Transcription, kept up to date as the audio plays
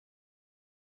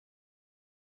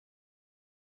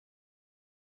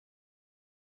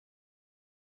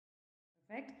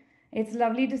Perfect. It's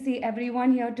lovely to see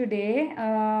everyone here today.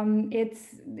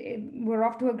 We're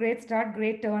off to a great start,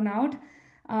 great turnout.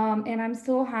 And I'm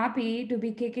so happy to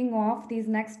be kicking off these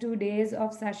next 2 days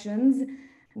of sessions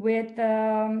with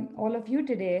all of you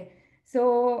today.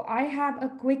 So I have a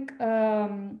quick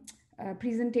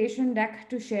presentation deck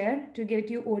to share to get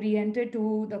you oriented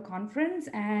to the conference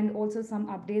and also some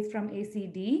updates from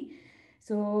ACD.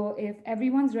 So if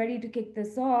everyone's ready to kick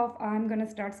this off, I'm going to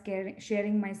start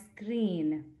sharing my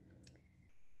screen.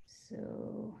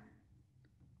 So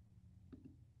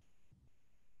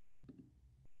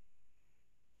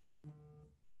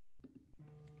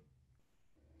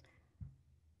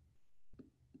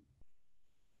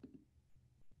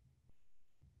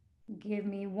give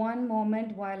me one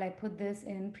moment while I put this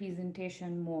in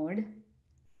presentation mode.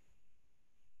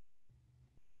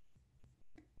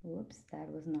 Whoops, that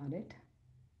was not it.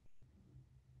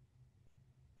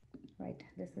 Right,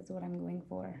 this is what I'm going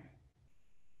for.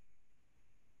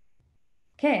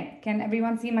 Okay, can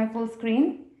everyone see my full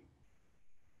screen?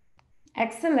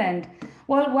 Excellent.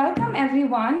 Well, welcome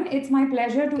everyone. It's my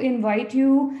pleasure to invite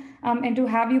you and to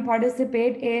have you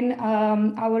participate in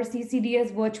our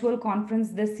CCDS virtual conference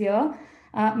this year.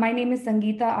 My name is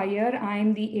Sangeetha Iyer.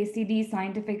 I'm the ACD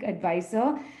scientific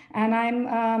advisor, and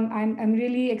I'm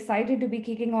really excited to be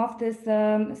kicking off this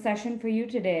session for you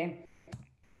today.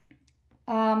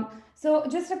 So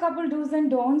just a couple do's and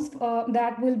don'ts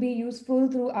that will be useful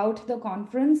throughout the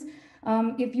conference.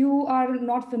 If you are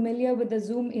not familiar with the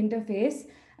Zoom interface,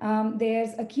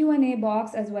 there's a Q&A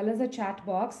box as well as a chat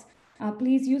box.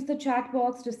 Please use the chat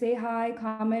box to say hi,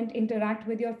 comment, interact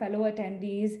with your fellow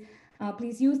attendees.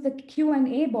 Please use the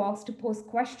Q&A box to post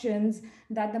questions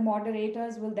that the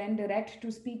moderators will then direct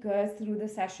to speakers through the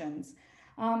sessions.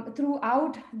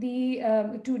 Throughout the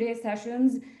 2-day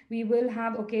sessions, we will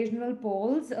have occasional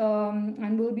polls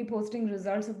and we'll be posting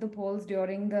results of the polls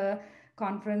during the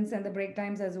conference and the break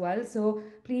times as well. So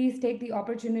please take the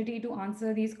opportunity to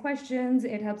answer these questions.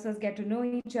 It helps us get to know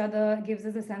each other, gives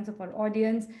us a sense of our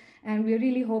audience, and we're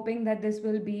really hoping that this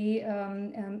will be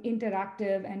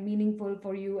interactive and meaningful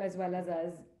for you as well as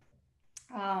us.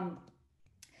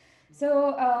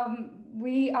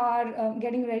 We are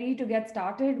getting ready to get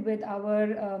started with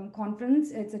our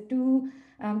conference. It's a two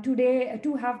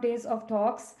half days of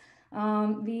talks.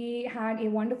 We had a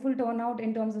wonderful turnout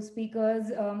in terms of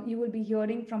speakers. You will be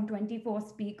hearing from 24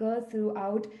 speakers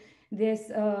throughout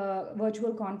this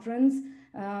virtual conference.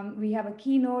 We have a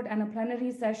keynote and a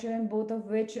plenary session, both of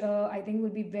which I think will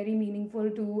be very meaningful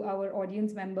to our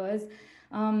audience members.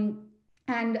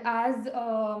 And as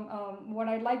what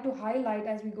I'd like to highlight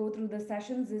as we go through the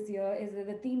sessions this year is that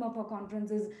the theme of our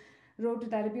conference is Road to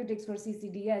Therapeutics for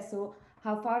CCDS. So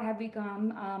how far have we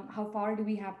come? How far do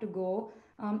we have to go?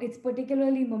 It's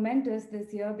particularly momentous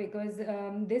this year because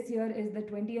this year is the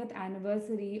 20th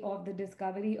anniversary of the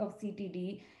discovery of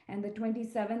CTD and the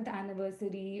 27th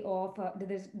anniversary of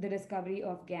the discovery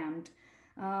of GAMT.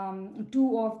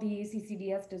 Two of the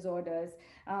CCDS disorders.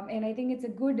 And I think it's a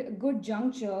good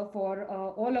juncture for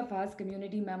all of us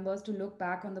community members to look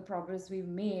back on the progress we've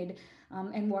made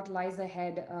and what lies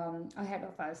ahead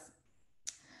of us.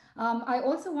 I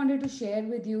also wanted to share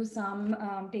with you some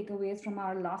takeaways from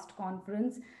our last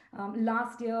conference.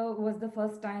 Last year was the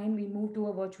first time we moved to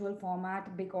a virtual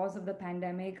format because of the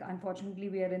pandemic. Unfortunately,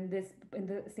 we are in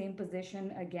the same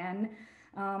position again.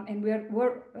 And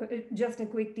we're just a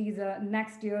quick teaser.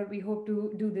 Next year, we hope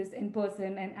to do this in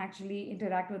person and actually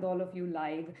interact with all of you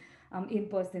live in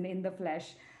person, in the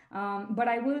flesh. But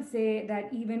I will say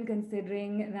that even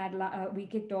considering that we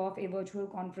kicked off a virtual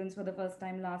conference for the first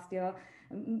time last year,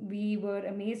 we were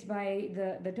amazed by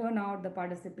the turnout, the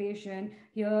participation.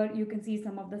 Here you can see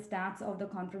some of the stats of the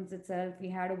conference itself. We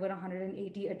had over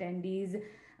 180 attendees.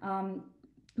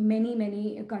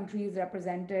 Many countries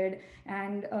represented,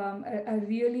 and a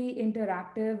really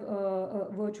interactive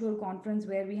virtual conference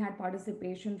where we had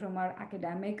participation from our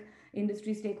academic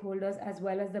industry stakeholders as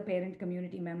well as the parent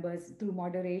community members through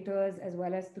moderators as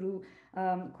well as through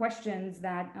questions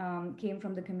that came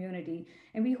from the community.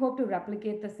 And we hope to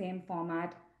replicate the same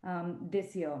format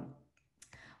this year.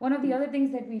 One of the other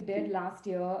things that we did last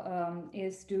year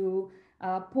is to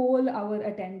poll our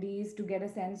attendees to get a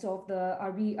sense of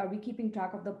are we keeping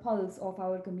track of the pulse of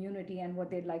our community and what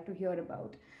they'd like to hear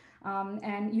about.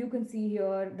 And you can see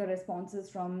here the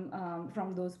responses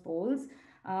from those polls.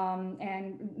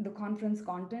 And the conference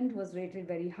content was rated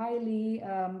very highly.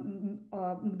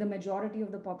 The majority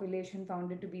of the population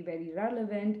found it to be very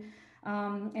relevant.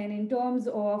 And in terms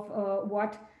of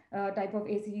what type of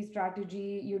ACD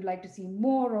strategy you'd like to see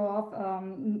more of.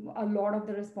 A lot of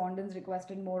the respondents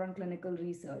requested more on clinical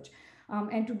research.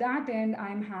 And to that end,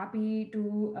 I'm happy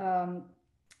to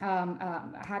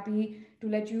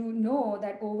let you know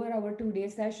that over our 2 day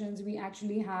sessions, we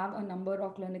actually have a number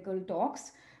of clinical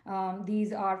talks.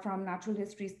 These are from natural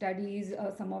history studies,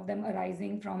 some of them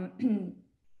arising from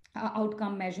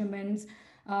outcome measurements,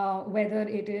 whether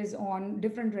it is on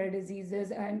different rare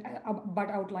diseases and but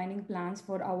outlining plans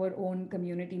for our own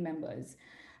community members.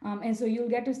 And so you'll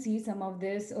get to see some of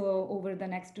this over the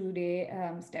next 2 day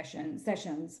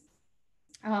sessions.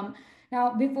 Um,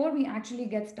 Now, before we actually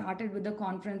get started with the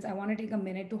conference, I want to take a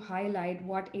minute to highlight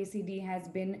what ACD has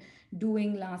been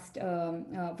doing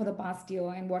for the past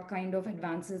year and what kind of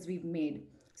advances we've made.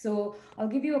 So I'll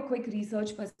give you a quick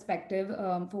research perspective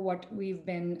for what we've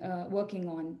been working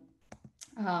on.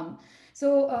 I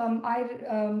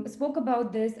spoke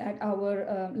about this at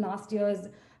our last year's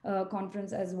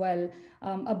conference as well,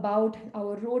 about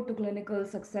our road to clinical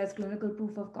success, clinical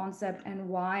proof of concept, and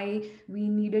why we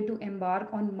needed to embark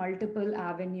on multiple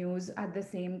avenues at the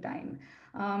same time.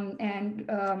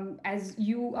 As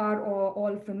you are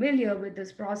all familiar with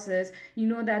this process, you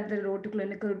know that the road to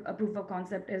clinical proof of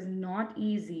concept is not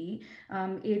easy.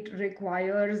 It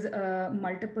requires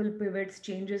multiple pivots,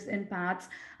 changes in paths,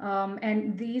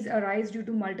 and these arise due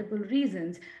to multiple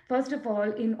reasons. First of all,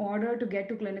 in order to get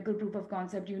to clinical proof of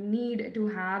concept, you need to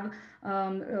have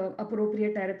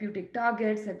appropriate therapeutic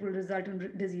targets that will result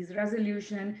in disease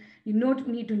resolution. You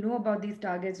need to know about these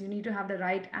targets. You need to have the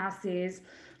right assays.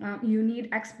 You need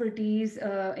expertise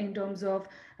in terms of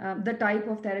the type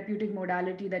of therapeutic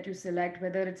modality that you select,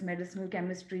 whether it's medicinal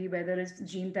chemistry, whether it's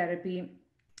gene therapy.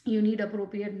 You need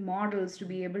appropriate models to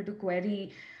be able to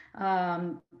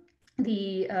um,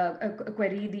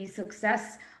 query the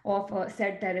success of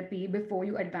said therapy before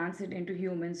you advance it into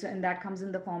humans. And that comes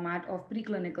in the format of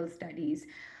preclinical studies.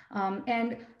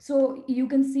 And so you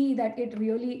can see that it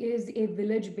really is a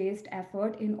village-based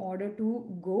effort in order to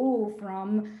go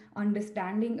from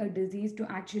understanding a disease to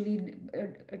actually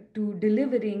to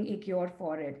delivering a cure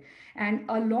for it. And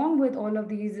along with all of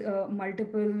these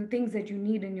multiple things that you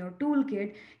need in your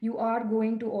toolkit, you are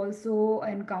going to also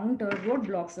encounter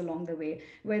roadblocks along the way,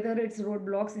 whether it's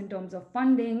roadblocks in terms of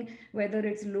funding, whether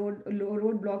it's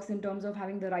roadblocks in terms of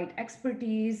having the right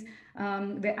expertise,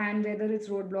 and whether it's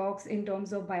roadblocks in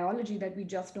terms of biology that we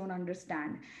just don't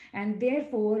understand. And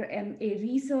therefore, a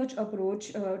research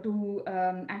approach to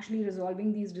actually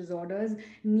resolving these disorders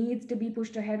needs to be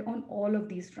pushed ahead on all of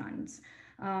these fronts.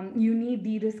 You need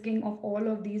de-risking of all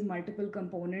of these multiple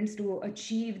components to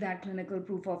achieve that clinical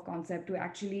proof of concept to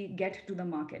actually get to the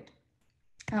market.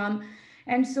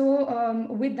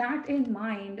 With that in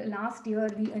mind, last year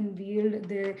we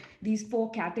unveiled these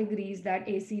 4 categories that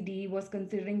ACD was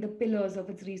considering the pillars of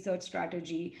its research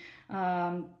strategy.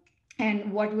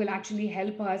 And what will actually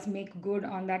help us make good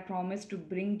on that promise to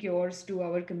bring cures to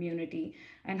our community,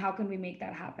 and how can we make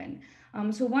that happen.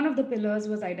 So one of the pillars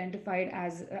was identified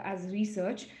as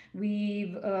research.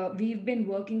 We've been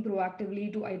working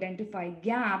proactively to identify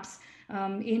gaps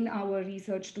in our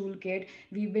research toolkit.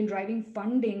 We've been driving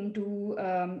funding to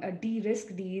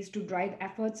de-risk these, to drive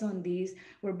efforts on these.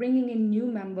 We're bringing in new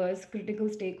members, critical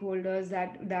stakeholders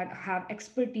that have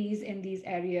expertise in these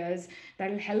areas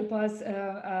that will help us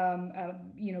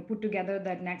put together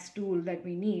that next tool that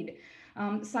we need.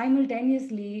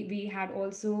 Simultaneously, we had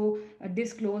also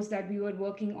disclosed that we were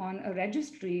working on a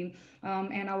registry,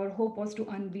 and our hope was to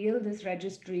unveil this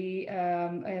registry.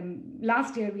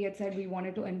 Last year, we had said we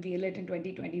wanted to unveil it in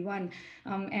 2021.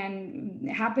 And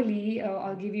happily,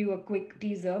 I'll give you a quick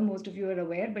teaser. Most of you are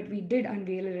aware, but we did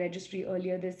unveil a registry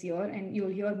earlier this year, and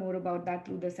you'll hear more about that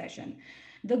through the session.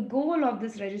 The goal of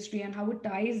this registry and how it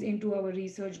ties into our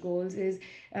research goals is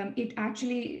it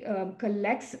actually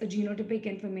collects genotypic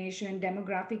information,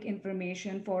 demographic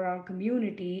information for our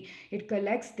community. It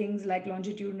collects things like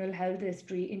longitudinal health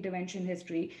history, intervention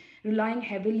history, relying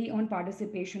heavily on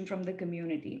participation from the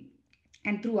community.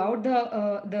 And throughout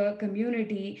the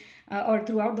community or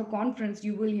throughout the conference,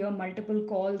 you will hear multiple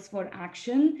calls for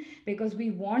action, because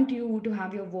we want you to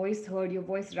have your voice heard, your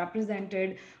voice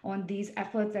represented on these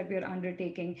efforts that we are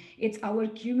undertaking. It's our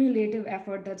cumulative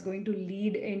effort that's going to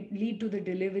lead to the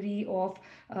delivery of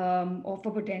a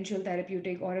potential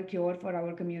therapeutic or a cure for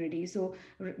our community. So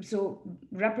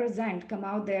represent, come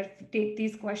out there, take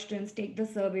these questions, take the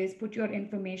surveys, put your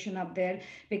information up there,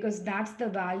 because that's the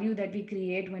value that we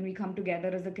create when we come together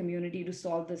as a community to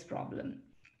solve this problem.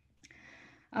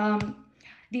 Um,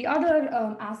 The other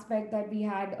aspect that we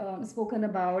had spoken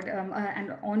about,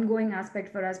 an ongoing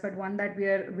aspect for us, but one that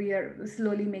we are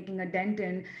slowly making a dent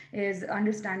in, is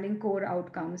understanding core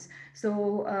outcomes.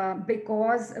 So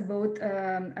because both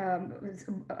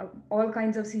all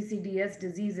kinds of CCDS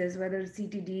diseases, whether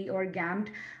CTD or GAMT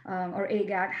or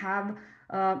AGAT, have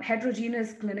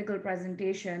heterogeneous clinical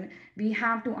presentation, we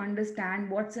have to understand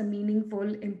what's a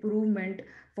meaningful improvement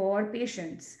for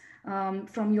patients.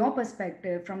 From your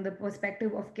perspective, from the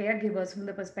perspective of caregivers, from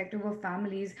the perspective of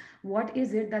families, what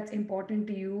is it that's important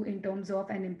to you in terms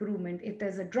of an improvement? If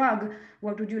there's a drug,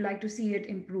 what would you like to see it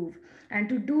improve? And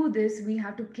to do this, we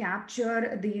have to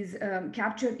capture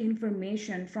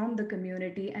information from the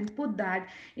community and put that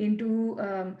into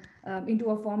a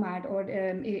format or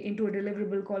into a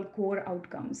deliverable called core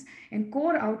outcomes. And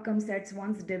core outcome sets,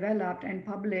 once developed and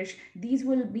published, these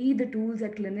will be the tools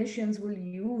that clinicians will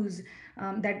use,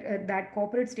 that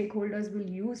corporate stakeholders will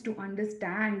use to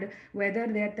understand whether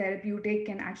their therapeutic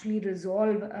can actually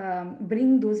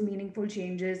bring those meaningful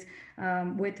changes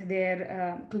with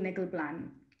their clinical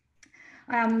plan.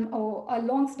 The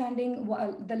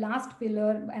last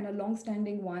pillar and a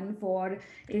long-standing one for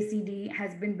ACD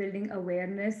has been building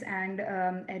awareness and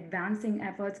advancing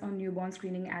efforts on newborn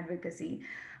screening advocacy.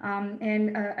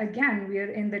 And again, we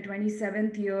are in the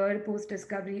 27th year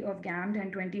post-discovery of GAMT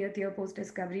and 20th year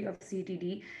post-discovery of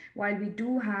CTD. While we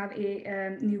do have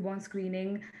a newborn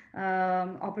screening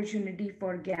opportunity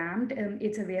for GAMT,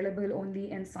 it's available only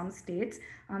in some states,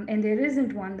 and there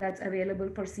isn't one that's available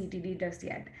for CTD just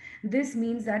yet. This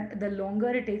means that the longer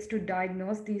it takes to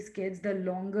diagnose these kids, the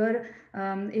longer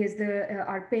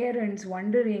our parents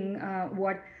wondering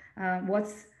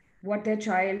what their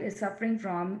child is suffering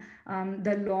from,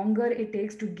 the longer it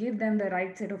takes to give them the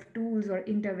right set of tools or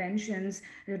interventions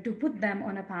to put them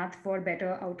on a path for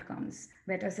better outcomes,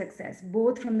 better success,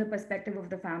 both from the perspective of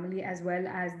the family as well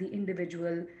as the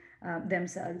individual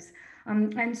themselves.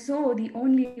 And so the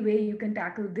only way you can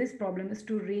tackle this problem is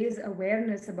to raise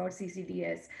awareness about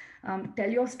CCDS. Tell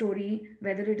your story,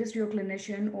 whether it is to your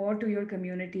clinician or to your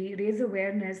community. Raise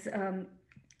awareness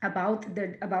about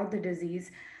the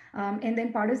disease. And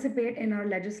then participate in our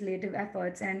legislative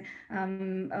efforts. And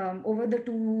over the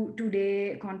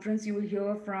two-day conference, you will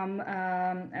hear from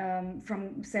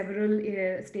several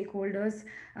stakeholders.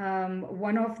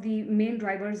 One of the main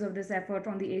drivers of this effort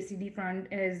on the ACD front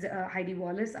is Heidi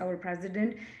Wallis, our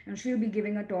president, and she'll be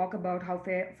giving a talk about how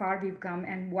far we've come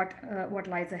and what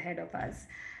lies ahead of us.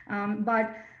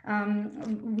 But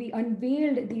we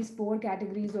unveiled these 4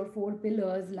 categories or 4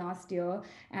 pillars last year,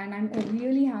 and I'm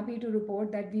really happy to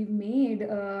report that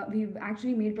we've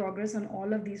actually made progress on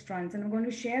all of these fronts. And I'm going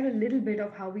to share a little bit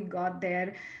of how we got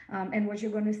there and what you're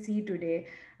going to see today.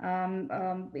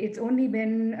 It's only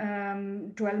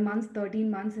been 12 months,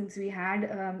 13 months since we had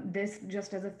this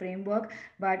just as a framework.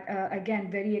 But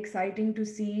again, very exciting to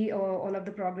see all of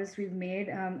the progress we've made.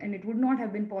 And it would not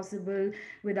have been possible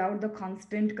without the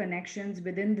constant connections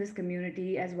within this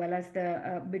community, as well as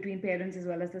between parents as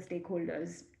well as the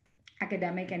stakeholders,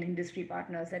 academic and industry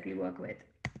partners that we work with.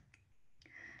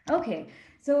 Okay,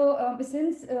 so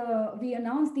since we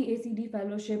announced the ACD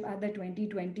Fellowship at the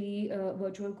 2020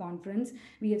 virtual conference,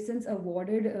 we have since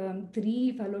awarded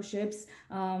 3 fellowships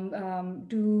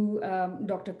to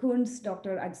Dr. Kuntz,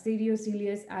 Dr.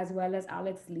 Adsterios, as well as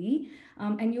Alex Lee.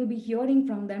 And you'll be hearing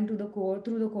from them through the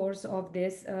course of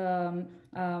this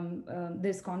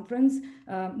conference.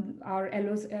 Our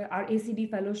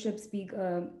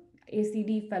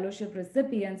ACD Fellowship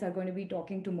recipients are going to be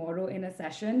talking tomorrow in a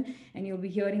session, and you'll be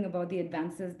hearing about the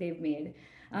advances they've made.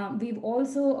 We've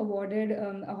also awarded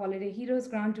a Holiday Heroes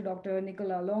grant to Dr.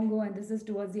 Nicola Longo, and this is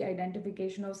towards the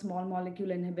identification of small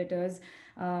molecule inhibitors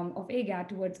of AGAT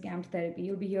towards GAMT therapy.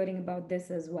 You'll be hearing about this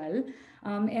as well.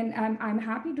 And I'm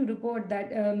happy to report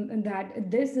that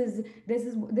this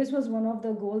was one of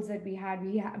the goals that we had.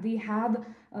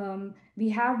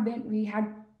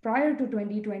 Prior to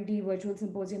 2020 virtual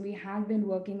symposium, we had been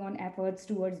working on efforts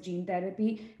towards gene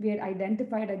therapy. We had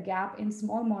identified a gap in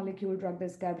small molecule drug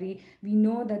discovery. We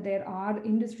know that there are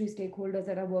industry stakeholders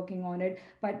that are working on it,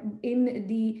 but in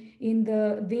the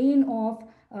vein of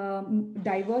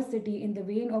diversity, in the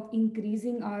vein of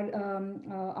increasing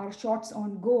our shots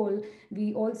on goal,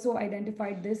 we also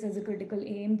identified this as a critical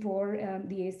aim for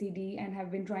the ACD, and have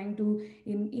been trying to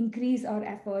increase our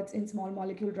efforts in small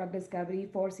molecule drug discovery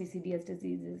for CCDS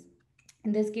diseases.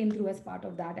 And this came through as part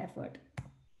of that effort.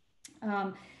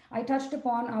 Um, I touched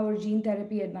upon our gene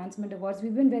therapy advancement awards.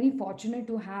 We've been very fortunate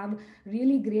to have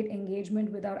really great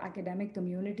engagement with our academic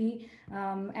community,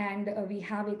 and we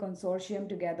have a consortium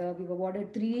together. We've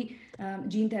awarded three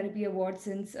gene therapy awards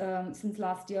since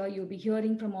last year. You'll be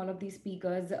hearing from all of these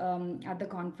speakers at the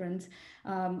conference.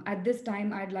 At this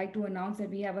time, I'd like to announce that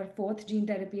we have our fourth Gene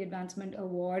Therapy Advancement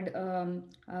Award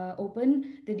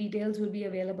open. The details will be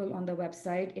available on the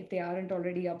website if they aren't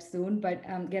already up soon, but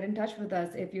get in touch with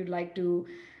us if you'd like to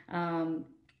um,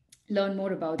 learn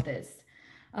more about this.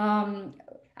 Um,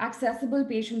 Accessible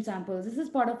patient samples. This is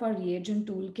part of our reagent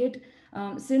toolkit.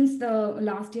 Since the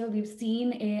last year, we've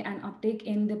seen an uptick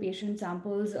in the patient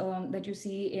samples that you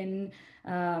see in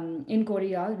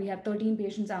Korea. We have 13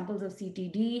 patient samples of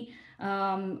CTD,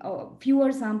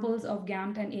 fewer samples of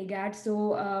GAMT and AGAT.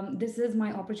 So this is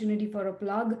my opportunity for a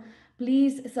plug.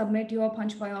 Please submit your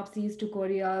punch biopsies to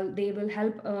Corial. They will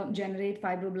help generate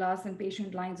fibroblasts and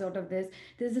patient lines out of this.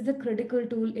 This is a critical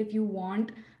tool if you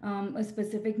want a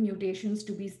specific mutations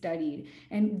to be studied.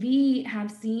 And we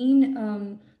have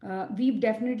seen, we've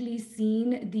definitely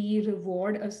seen the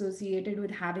reward associated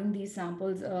with having these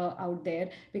samples out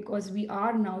there, because we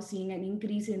are now seeing an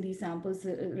increase in these samples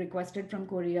requested from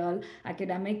Corial.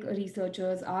 Academic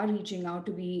researchers are reaching out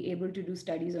to be able to do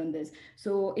studies on this.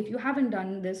 So if you haven't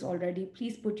done this already,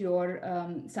 please put your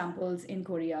samples in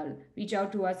Corial. Reach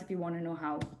out to us if you want to know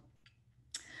how.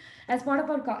 As part of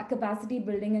our capacity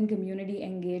building and community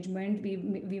engagement,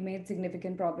 we made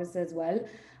significant progress as well.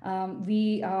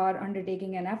 We are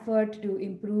undertaking an effort to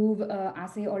improve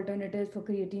assay alternatives for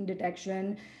creatine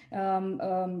detection,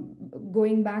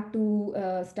 going back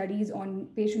to studies on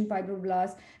patient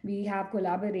fibroblasts. We have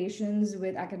collaborations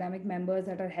with academic members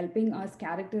that are helping us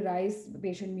characterize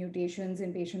patient mutations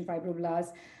in patient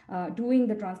fibroblasts, doing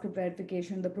the transcript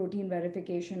verification, the protein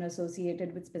verification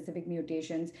associated with specific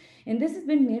mutations. And this has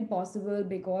been made possible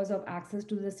because of access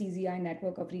to the CZI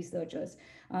network of researchers.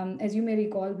 As you may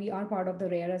recall, we are part of the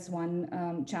Rarest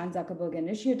One Chan Zuckerberg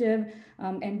initiative,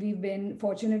 and we've been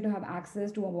fortunate to have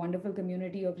access to a wonderful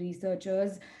community of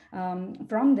researchers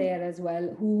from there as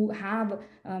well, who have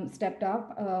stepped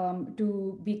up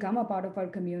to become a part of our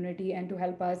community and to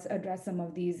help us address some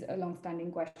of these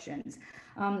long-standing questions.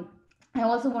 I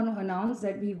also want to announce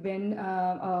that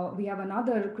we have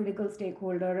another critical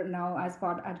stakeholder now as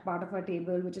part of our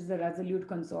table, which is the Resolute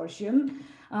Consortium.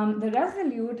 The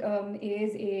Resolute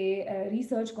is a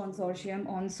research consortium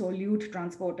on solute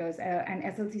transporters, and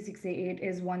SLC6A8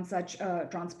 is one such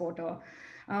transporter.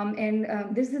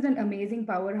 This is an amazing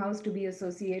powerhouse to be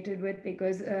associated with,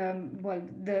 because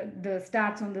the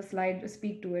stats on the slide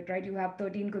speak to it, right? You have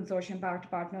 13 consortium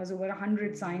partners, over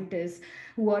 100 scientists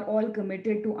who are all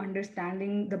committed to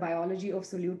understanding the biology of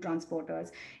solute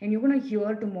transporters. And you're going to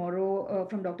hear tomorrow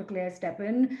from Dr. Claire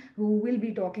Steppen, who will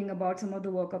be talking about some of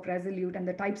the work of Resolute and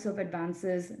the types of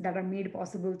advances that are made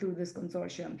possible through this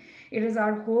consortium. It is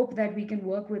our hope that we can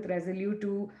work with Resolute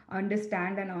to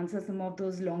understand and answer some of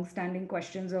those long-standing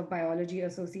questions of biology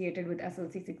associated with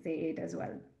SLC6A8 as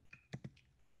well.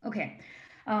 Okay,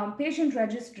 patient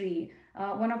registry.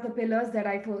 One of the pillars that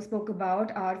I spoke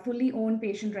about, our fully owned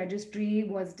patient registry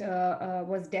was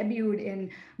debuted in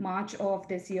March of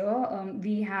this year.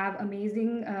 We have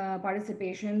amazing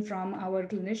participation from our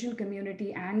clinician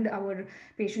community and our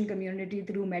patient community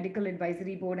through Medical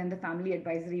Advisory Board and the Family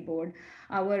Advisory Board.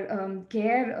 Our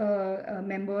care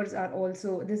members are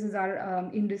also, this is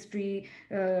our industry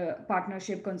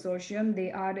partnership consortium. They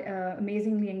are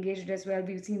amazingly engaged as well.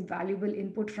 We've seen valuable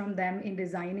input from them in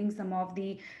designing some of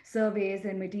the surveys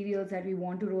and materials that we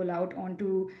want to roll out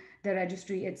onto the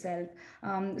registry itself.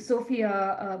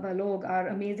 Sophia Balog, our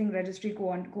amazing registry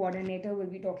coordinator, will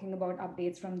be talking about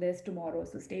updates from this tomorrow,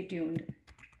 so stay tuned.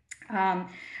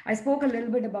 I spoke a little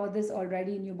bit about this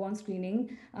already in newborn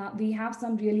screening. We have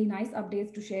some really nice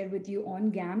updates to share with you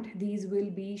on GAMT. These will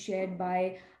be shared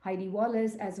by Heidi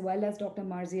Wallis as well as Dr.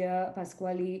 Marzia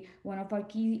Pasquale, one of our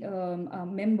key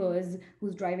members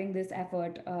who's driving this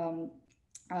effort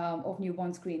of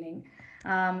newborn screening.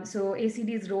 So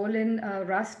ACD's role in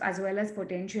RUSP as well as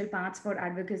potential paths for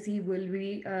advocacy will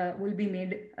be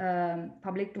made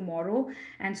public tomorrow,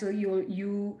 and so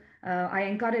I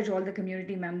encourage all the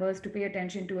community members to pay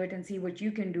attention to it and see what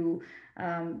you can do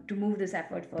to move this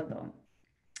effort further.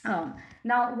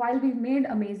 Now, while we've made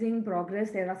amazing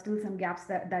progress, there are still some gaps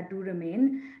that do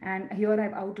remain. And here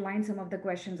I've outlined some of the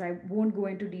questions. I won't go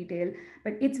into detail,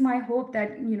 but it's my hope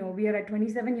that, we are at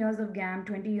 27 years of GAM,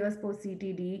 20 years post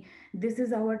CTD. This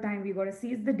is our time. We got to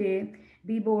seize the day,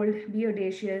 be bold, be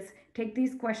audacious, take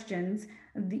these questions,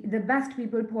 the best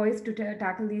people poised to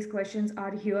tackle these questions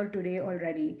are here today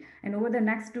already. And over the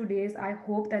next 2 days, I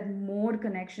hope that more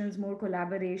connections, more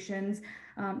collaborations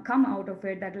come out of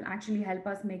it that will actually help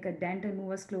us make a dent and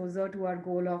move us closer to our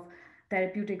goal of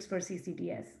therapeutics for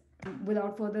CCDS.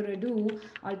 Without further ado,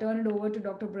 I'll turn it over to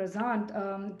Dr. Braissant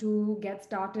to get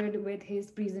started with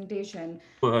his presentation.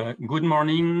 Good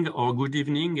morning or good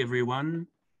evening, everyone,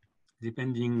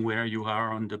 depending where you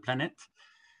are on the planet.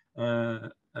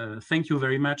 Thank you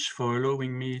very much for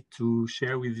allowing me to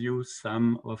share with you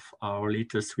some of our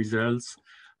latest results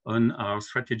on our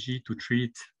strategy to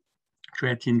treat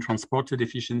creatine transporter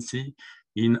deficiency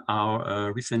in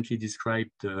our recently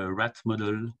described rat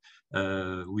model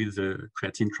with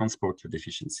creatine transporter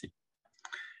deficiency.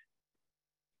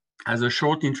 As a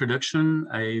short introduction,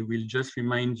 I will just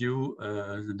remind you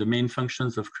the main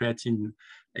functions of creatine,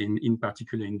 in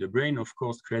particular in the brain. Of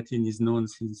course, creatine is known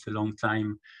since a long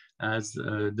time as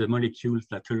the molecule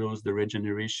that allows the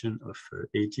regeneration of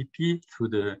ATP through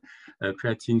the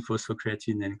creatine,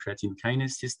 phosphocreatine, and creatine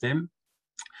kinase system.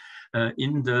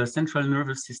 In the central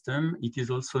nervous system, it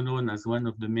is also known as one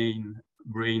of the main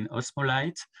brain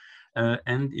osmolytes,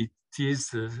 and it is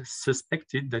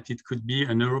suspected that it could be a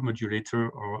neuromodulator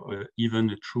or even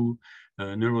a true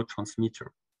neurotransmitter.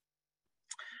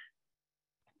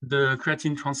 The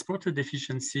creatine transporter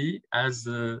deficiency, as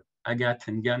AGAT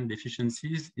and GAMT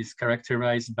deficiencies, is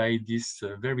characterized by this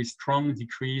very strong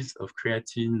decrease of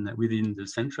creatine within the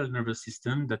central nervous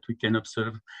system that we can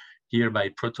observe here by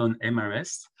proton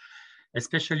MRS.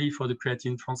 Especially for the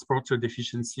creatine transporter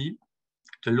deficiency,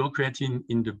 the low creatine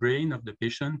in the brain of the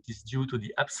patient is due to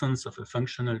the absence of a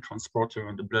functional transporter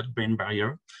on the blood-brain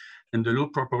barrier and the low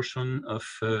proportion of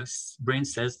brain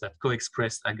cells that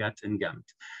co-express AGAT and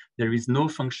GAMT. There is no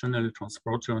functional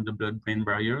transporter on the blood-brain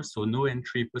barrier, so no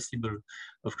entry possible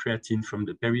of creatine from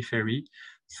the periphery.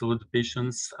 So the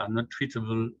patients are not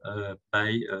treatable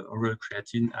by oral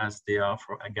creatine as they are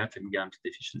for AGAT and GAMT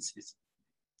deficiencies.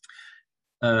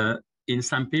 In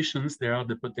some patients, there are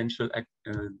the potential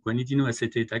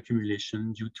guanidinoacetate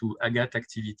accumulation due to AGAT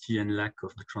activity and lack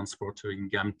of the transporter in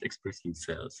GAMT-expressing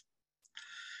cells.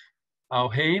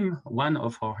 Our aim, one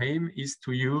of our aim, is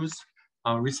to use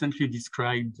our recently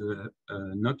described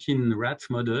knock-in rat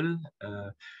model,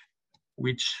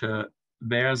 which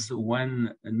bears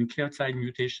one nucleotide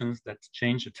mutations that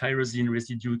change a tyrosine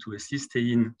residue to a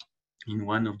cysteine in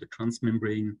one of the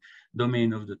transmembrane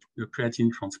domain of the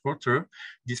creatine transporter.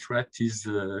 This rat is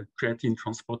creatine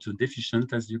transporter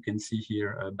deficient, as you can see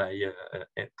here by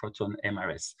a proton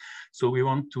MRS. So we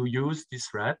want to use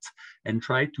this rat and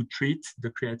try to treat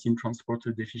the creatine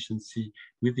transporter deficiency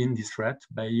within this rat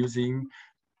by using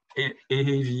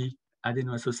AAV,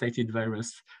 adeno-associated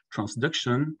virus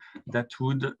transduction, that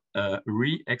would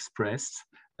re-express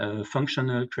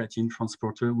functional creatine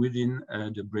transporter within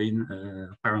the brain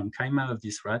parenchyma of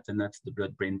this rat, and that's the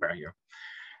blood-brain barrier.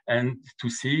 And to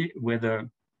see whether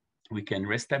we can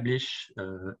reestablish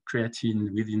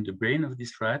creatine within the brain of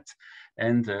this rat,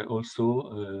 and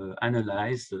also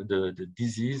analyze the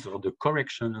disease or the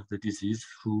correction of the disease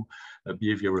through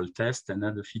behavioral tests and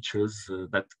other features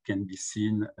that can be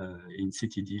seen in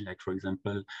CTD, like, for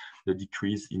example, the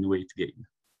decrease in weight gain.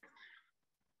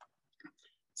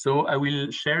 So I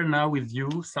will share now with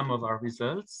you some of our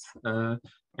results.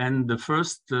 And the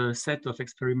first set of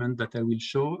experiments that I will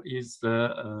show is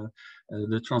the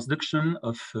transduction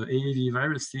of AAV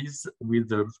viruses with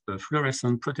the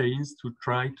fluorescent proteins to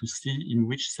try to see in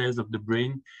which cells of the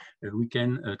brain we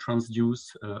can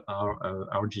transduce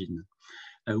our gene.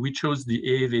 We chose the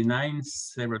AAV9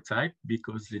 serotype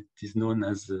because it is known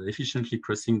as efficiently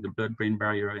crossing the blood-brain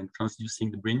barrier and transducing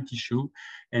the brain tissue,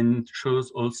 and shows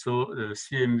also the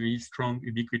CMV strong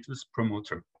ubiquitous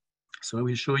promoter. So I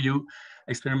will show you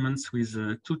experiments with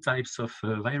two types of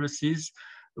viruses,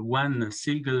 one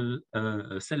single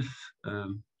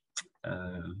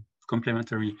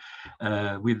self-complementary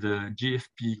with the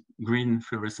GFP green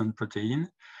fluorescent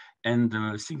protein, and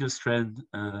the single-strand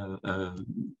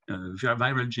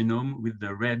viral genome with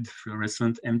the red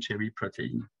fluorescent M-cherry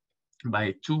protein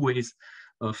by two ways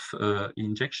of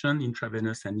injection,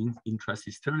 intravenous and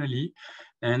intracisternally.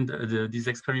 And these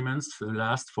experiments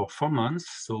last for 4 months.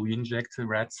 So we inject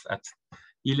rats at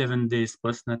 11 days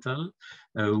postnatal.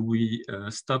 We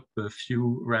stop a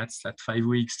few rats at 5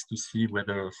 weeks to see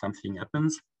whether something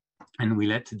happens. And we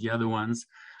let the other ones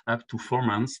up to 4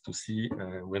 months to see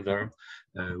whether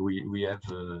we have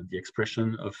the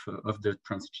expression of the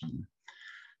transgene.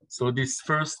 So this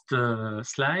first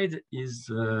slide is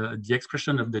the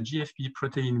expression of the GFP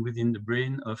protein within the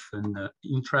brain of an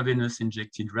intravenous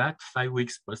injected rat 5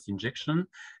 weeks post-injection.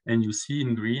 And you see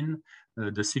in green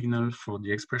the signal for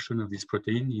the expression of this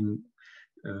protein in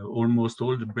almost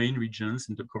all the brain regions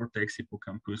in the cortex,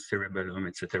 hippocampus, cerebellum,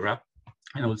 etc.,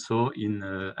 and also in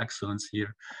axons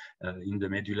here in the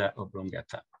medulla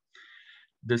oblongata.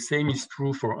 The same is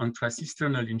true for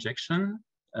intracisternal injection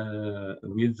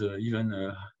with even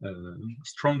a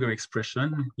stronger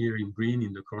expression here in green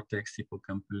in the cortex,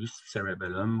 hippocampus,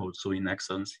 cerebellum, also in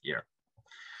axons here.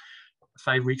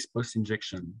 5 weeks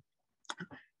post-injection.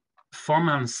 4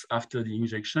 months after the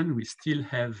injection, we still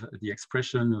have the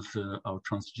expression of our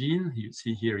transgene. You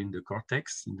see here in the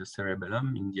cortex, in the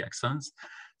cerebellum, in the axons.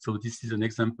 So this is an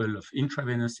example of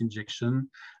intravenous injection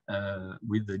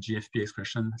with the GFP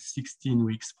expression 16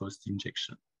 weeks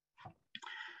post-injection.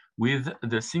 With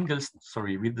the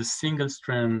single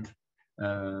strand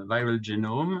viral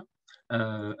genome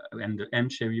and the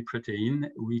mCherry protein,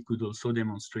 we could also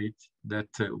demonstrate that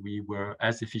we were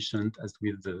as efficient as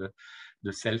with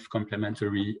the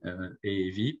self-complementary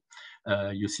AAV.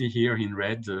 You see here in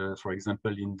red, for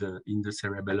example, in the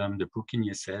cerebellum, the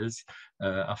Purkinje cells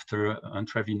after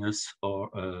intravenous or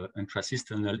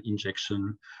intracisternal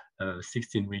injection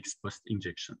 16 weeks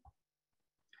post-injection.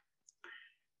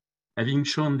 Having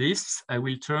shown this, I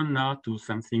will turn now to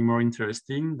something more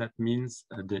interesting. That means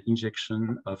the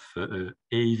injection of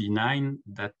AAV9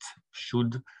 that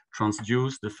should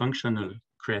transduce the functional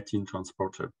creatine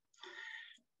transporter.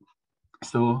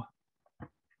 So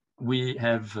we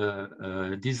have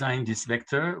designed this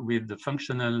vector with the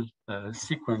functional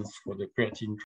sequence for the creatine